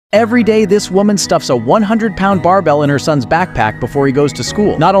Every day, this woman stuffs a 100-pound barbell in her son's backpack before he goes to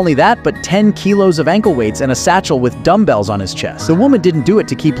school. Not only that, but 10 kilos of ankle weights and a satchel with dumbbells on his chest. The woman didn't do it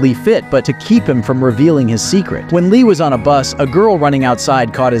to keep Lee fit, but to keep him from revealing his secret. When Lee was on a bus, a girl running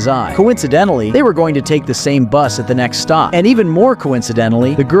outside caught his eye. Coincidentally, they were going to take the same bus at the next stop. And even more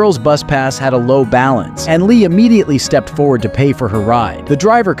coincidentally, the girl's bus pass had a low balance, and Lee immediately stepped forward to pay for her ride. The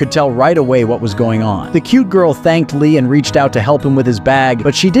driver could tell right away what was going on. The cute girl thanked Lee and reached out to help him with his bag,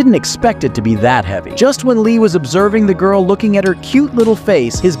 but she didn't expect it to be that heavy. Just when Lee was observing the girl looking at her cute little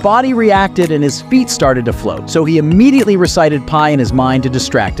face, his body reacted and his feet started to float. So he immediately recited pi in his mind to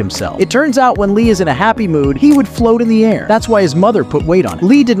distract himself. It turns out when Lee is in a happy mood, he would float in the air. That's why his mother put weight on it.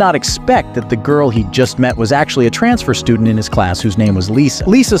 Lee did not expect that the girl he'd just met was actually a transfer student in his class whose name was Lisa.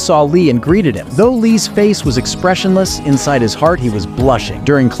 Lisa saw Lee and greeted him. Though Lee's face was expressionless, inside his heart he was blushing.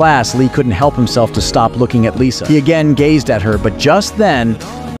 During class, Lee couldn't help himself to stop looking at Lisa. He again gazed at her, but just then,